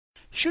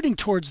Shooting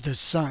towards the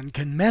sun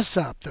can mess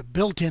up the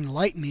built-in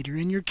light meter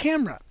in your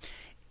camera.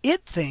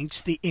 It thinks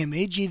the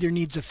image either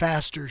needs a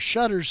faster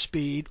shutter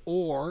speed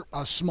or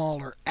a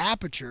smaller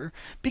aperture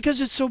because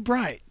it's so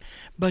bright.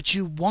 But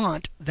you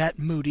want that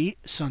moody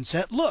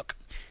sunset look.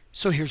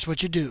 So here's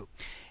what you do.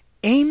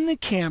 Aim the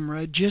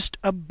camera just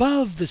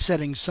above the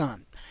setting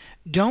sun.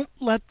 Don't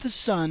let the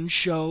sun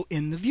show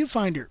in the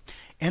viewfinder,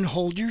 and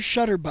hold your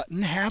shutter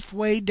button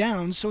halfway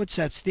down so it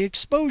sets the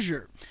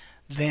exposure.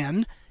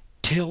 Then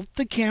tilt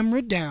the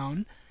camera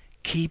down,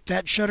 keep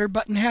that shutter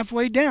button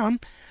halfway down,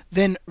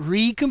 then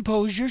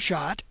recompose your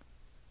shot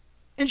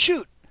and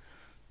shoot.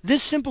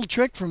 This simple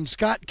trick from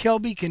Scott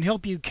Kelby can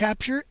help you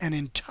capture an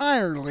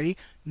entirely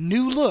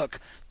new look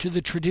to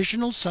the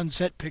traditional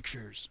sunset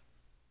pictures.